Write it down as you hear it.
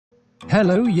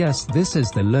Hello, yes, this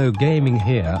is TheLoweGaming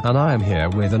here, and I am here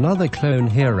with another clone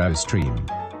hero stream.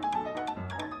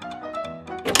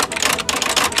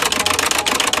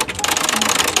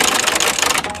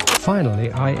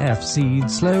 Finally I FC'd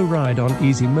slow ride on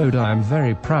easy mode. I am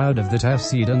very proud of that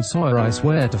FC'd, and Sawyer, I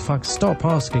swear to fuck, stop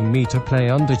asking me to play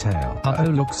Undertale.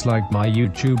 Oh, looks like my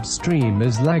YouTube stream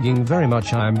is lagging very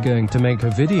much. I am going to make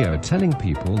a video telling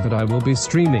people that I will be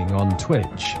streaming on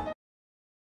Twitch.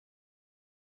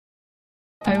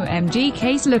 OMG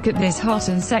case, look at this hot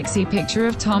and sexy picture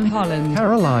of Tom Holland.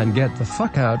 Caroline, get the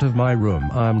fuck out of my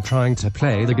room. I'm trying to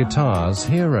play the Guitars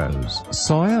Heroes.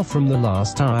 Sawyer, from the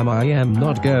last time, I am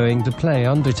not going to play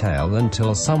Undertale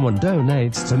until someone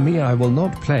donates to me. I will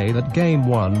not play that game.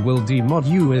 One will demod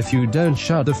you if you don't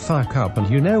shut the fuck up, and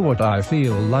you know what I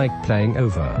feel like playing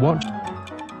Overwatch.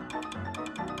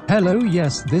 Hello,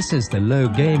 yes, this is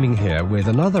TheLoweGaming here with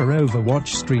another Overwatch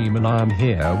stream, and I am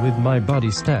here with my buddy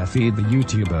Steffi the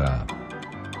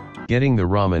YouTuber. Getting the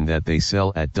ramen that they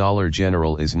sell at Dollar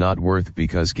General is not worth,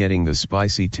 because getting the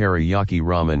spicy teriyaki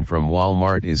ramen from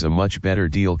Walmart is a much better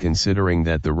deal, considering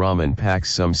that the ramen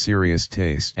packs some serious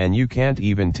taste and you can't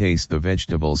even taste the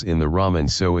vegetables in the ramen,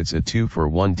 so it's a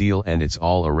 2-for-1 deal and it's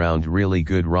all around really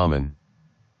good ramen.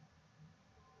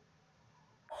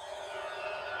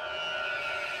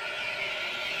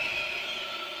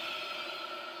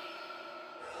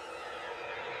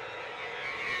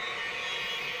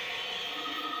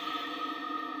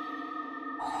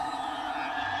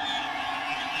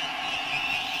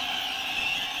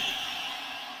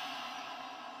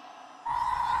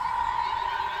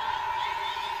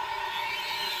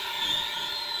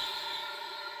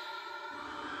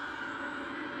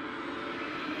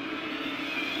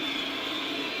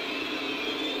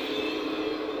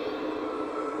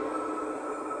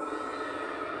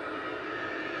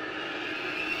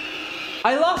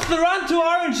 I lost the run to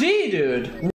RNG, dude!